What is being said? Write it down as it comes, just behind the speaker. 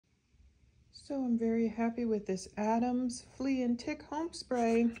So I'm very happy with this Adams Flea and Tick Home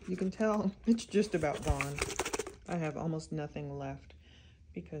Spray. You can tell it's just about gone. I have almost nothing left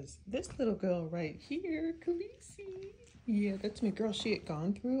because this little girl right here, Khaleesi, yeah, that's my girl. She had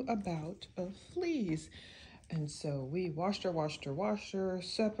gone through a bout of fleas. And so we washed her,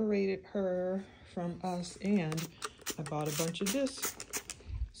 separated her from us, and I bought a bunch of this.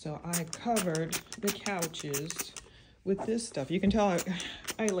 So I covered the couches with this stuff. You can tell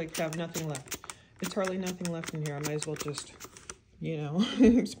I like have nothing left. It's hardly nothing left in here. I might as well just, you know,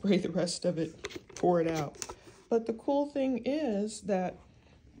 spray the rest of it, pour it out. But the cool thing is that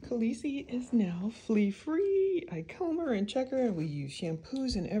Khaleesi is now flea-free. I comb her and check her, and we use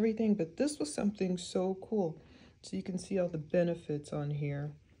shampoos and everything, but this was something so cool. So you can see all the benefits on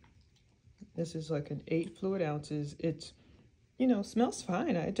here. This is like an 8 fluid ounces. It's, you know, smells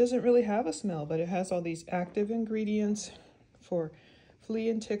fine. It doesn't really have a smell, but it has all these active ingredients for flea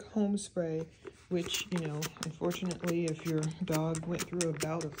and tick home spray, which, you know, unfortunately, if your dog went through a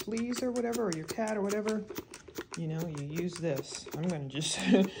bout of fleas or whatever, or your cat or whatever, you know, you use this. I'm going to just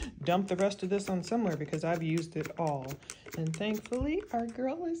dump the rest of this on somewhere because I've used it all. And thankfully, our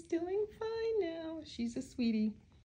girl is doing fine now. She's a sweetie.